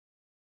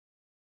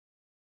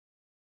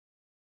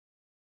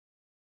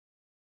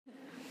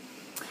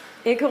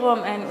EKKORUM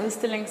er en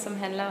udstilling, som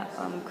handler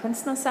om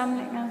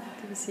kunstnersamlinger,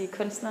 det vil sige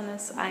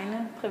kunstnernes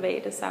egne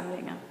private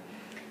samlinger.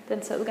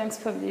 Den tager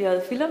udgangspunkt i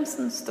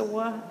Willumsens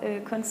store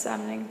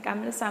kunstsamling,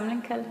 gamle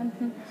samling kaldte han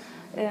den,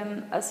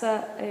 og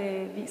så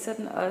viser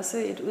den også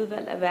et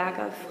udvalg af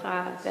værker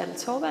fra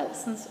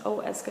Thorvaldsens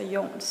og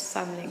Jorns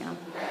samlinger.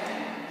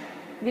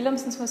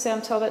 Willumsens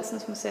Museum,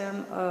 Thorvaldsens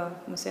Museum og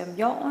Museum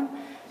Jorn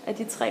er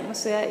de 3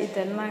 museer i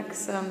Danmark,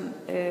 som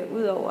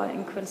udover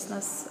en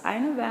kunstners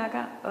egne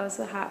værker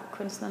også har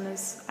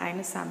kunstnernes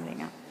egne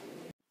samlinger.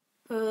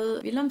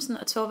 Både Willumsen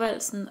og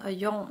Thorvaldsen og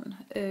Jorn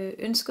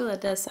ønskede,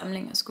 at deres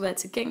samlinger skulle være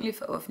tilgængelige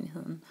for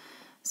offentligheden.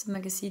 Så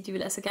man kan sige, at de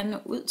vil altså gerne nå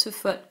ud til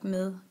folk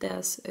med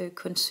deres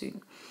kunstsyn.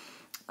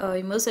 Og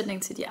i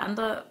modsætning til de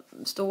andre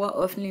store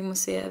offentlige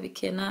museer, vi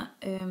kender,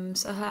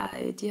 så har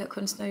de her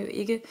kunstnere jo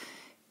ikke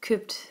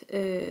købt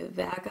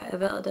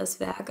erhvervet deres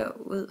værker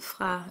ud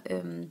fra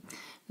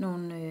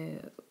nogle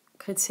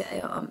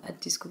kriterier om,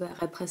 at de skulle være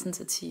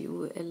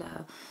repræsentative,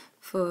 eller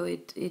få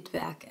et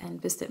værk af en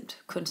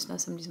bestemt kunstner,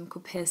 som ligesom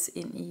kunne passe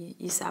ind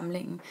i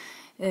samlingen.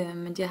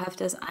 Men de har haft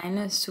deres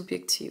egne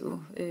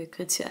subjektive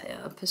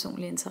kriterier og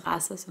personlige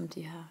interesser, som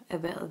de har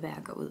erhvervet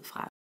værker ud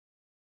fra.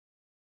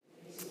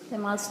 Det er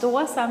meget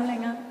store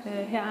samlinger.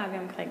 Her har vi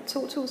omkring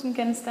 2.000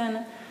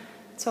 genstande.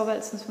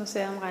 Thorvaldsens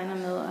Museum regner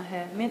med at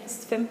have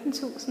mindst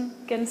 15.000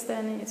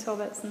 genstande i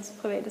Thorvaldsens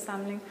private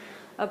samling,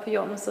 og på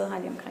Jornmuseet har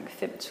de omkring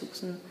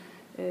 5.000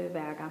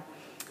 værker.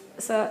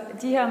 Så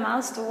de her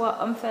meget store,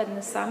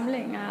 omfattende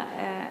samlinger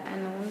er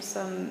nogle,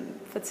 som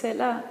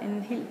fortæller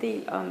en hel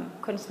del om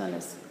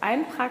kunstnernes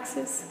egen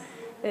praksis.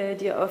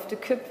 De har ofte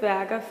købt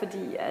værker,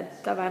 fordi at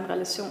der var en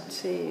relation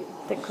til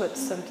den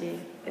kunst, som de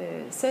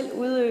selv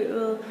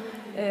udøvede,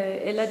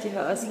 eller de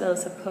har også lavet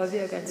sig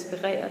påvirke og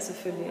inspirere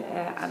selvfølgelig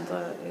af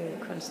andre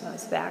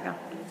kunstneres værker.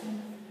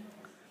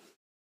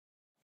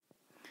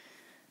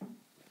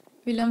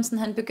 Willumsen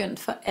han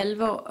begyndte for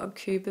alvor at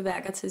købe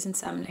værker til sin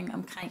samling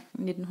omkring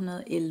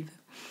 1911.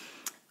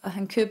 Og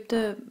han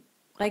købte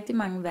rigtig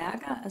mange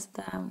værker, altså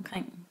der er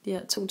omkring de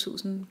her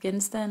 2.000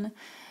 genstande.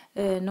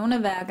 Nogle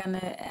af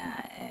værkerne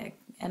er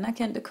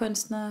anerkendte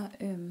kunstnere.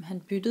 Han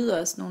byttede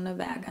også nogle af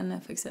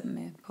værkerne, for eksempel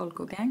med Paul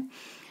Gauguin.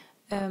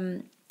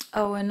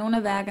 Og nogle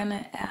af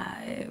værkerne er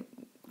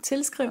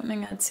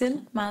tilskrivninger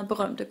til meget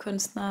berømte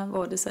kunstnere,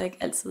 hvor det så ikke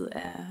altid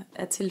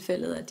er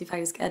tilfældet, at de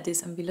faktisk er det,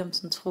 som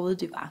Willumsen troede,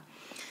 de var.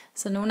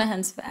 Så nogle af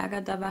hans værker,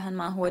 der var han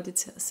meget hurtig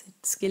til at sætte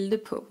skilte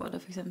på, hvor der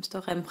for eksempel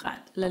står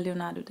Rembrandt eller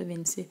Leonardo da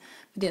Vinci,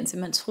 fordi han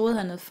simpelthen troede,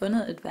 han havde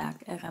fundet et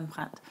værk af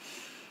Rembrandt.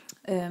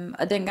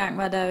 Og dengang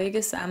var der jo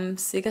ikke samme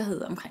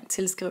sikkerhed omkring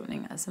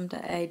tilskrivninger, som der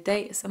er i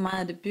dag. Så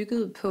meget er det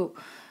bygget på,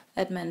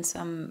 at man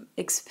som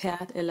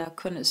ekspert eller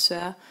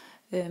connoisseur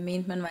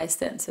mente, man var i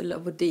stand til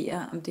at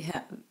vurdere, om det her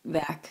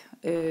værk,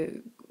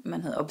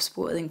 man havde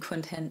opsporet i en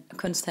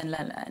kunsthandler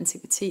eller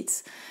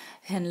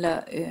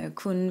antikvitetshandler,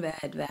 kunne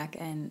være et værk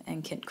af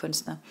en kendt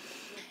kunstner.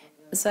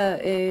 Så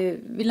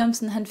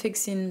Willumsen han fik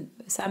sin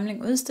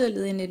samling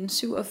udstillet i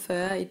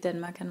 1947 i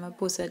Danmark. Han var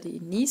bosat i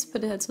Nice på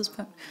det her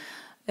tidspunkt.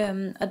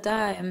 Og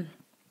der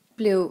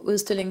blev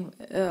udstillingen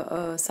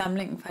og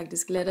samlingen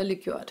faktisk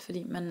latterliggjort,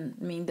 fordi man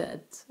mente,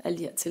 at alle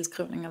de her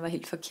tilskrivninger var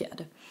helt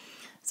forkerte.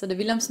 Så da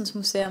Willumsens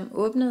Museum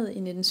åbnede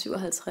i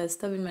 1957,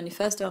 der ville man i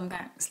første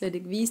omgang slet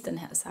ikke vise den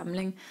her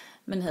samling,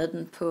 men havde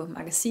den på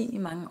magasin i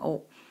mange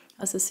år.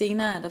 Og så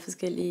senere er der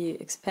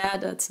forskellige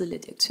eksperter og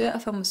tidligere direktører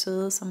for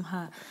museet, som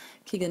har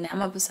kigget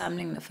nærmere på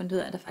samlingen og fundet ud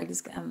af, at der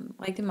faktisk er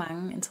rigtig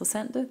mange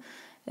interessante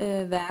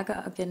værker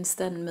og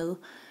genstande med.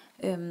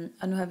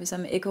 Og nu har vi så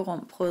med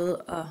EKKORUM prøvet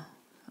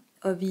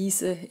at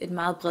vise et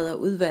meget bredere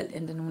udvalg,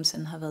 end det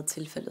nogensinde har været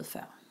tilfældet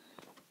før.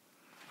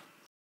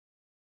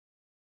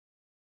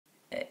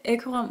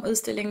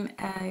 EKKORUM-udstillingen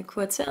er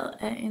kurateret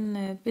af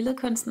en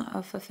billedkunstner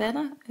og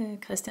forfatter,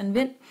 Christian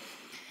Wind.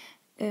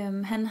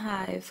 Han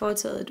har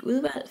foretaget et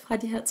udvalg fra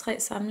de her 3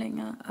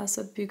 samlinger, og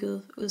så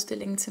bygget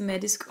udstillingen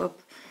tematisk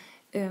op.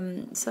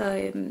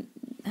 Han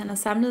har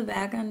samlet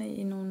værkerne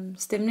i nogle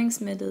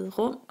stemningsmættede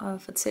rum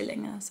og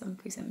fortællinger, som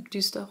f.eks.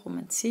 dyster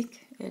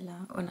romantik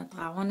eller Under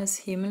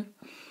dragernes himmel.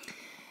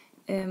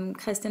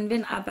 Christian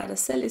Wind arbejder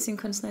selv i sin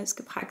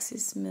kunstneriske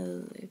praksis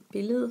med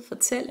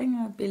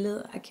billedfortællinger,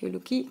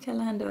 billedarkæologi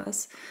kalder han det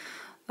også,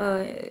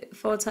 og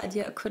foretager de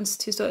her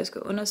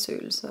kunsthistoriske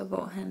undersøgelser,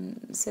 hvor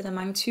han sætter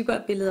mange typer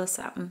af billeder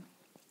sammen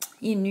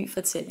i en ny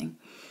fortælling.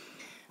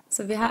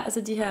 Så vi har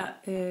altså de her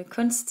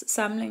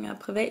kunstsamlinger,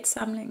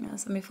 privatsamlinger,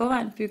 som i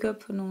forvejen bygger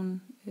på nogle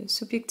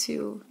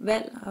subjektive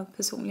valg og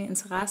personlige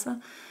interesser.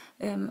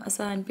 Og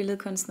så har en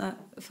billedkunstner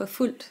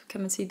forfulgt,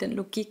 kan man sige, den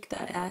logik, der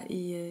er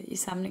i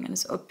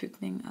samlingernes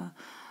opbygning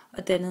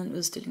og dannet en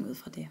udstilling ud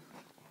fra det.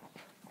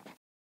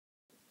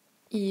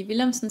 I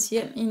Willumsens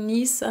hjem i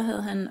Nice, så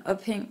havde han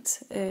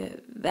ophængt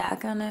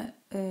værkerne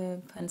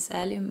på en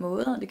særlig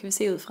måde, og det kan vi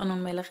se ud fra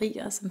nogle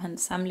malerier, som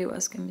hans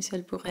samleverske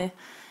Michel Bourret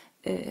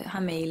har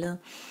malet.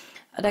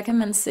 Og der kan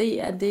man se,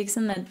 at det ikke er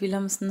sådan, at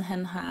Willumsen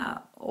han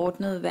har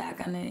ordnet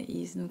værkerne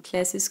i sådan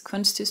klassisk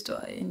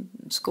kunsthistorie,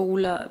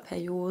 skoler,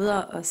 perioder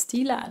og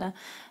stilarter,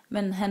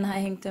 men han har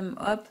hængt dem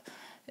op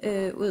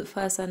ud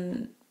fra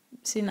sådan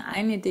sin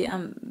egen idé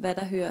om, hvad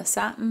der hører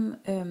sammen,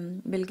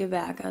 hvilke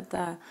værker,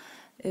 der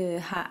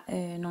har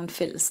nogle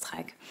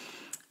fællestræk.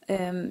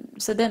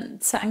 Så den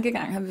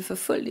tankegang har vi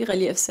forfulgt i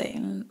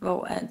reliefsalen,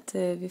 hvor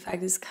at vi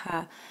faktisk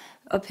har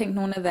ophængt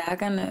nogle af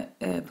værkerne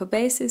på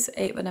basis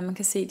af, hvordan man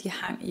kan se, de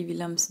hang i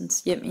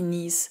Willumsens hjem i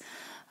Nice.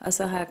 Og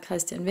så har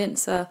Christian Wind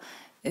så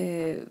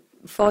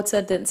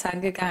fortsat den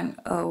tankegang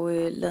og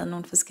lavet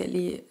nogle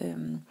forskellige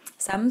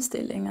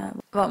sammenstillinger,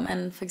 hvor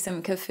man for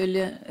eksempel kan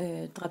følge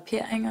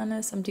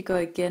draperingerne, som de går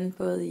igen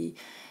både i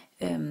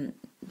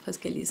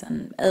forskellige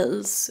sådan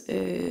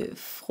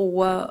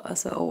adelsfruer, og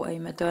så over i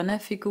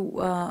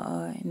Madonna-figurer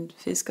og en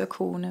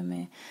fiskerkone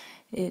med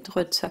et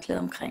rødt tørklæde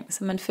omkring.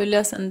 Så man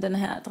følger sådan den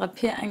her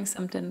drapering,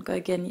 som den går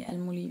igen i alle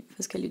mulige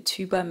forskellige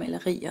typer af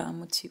malerier og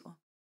motiver.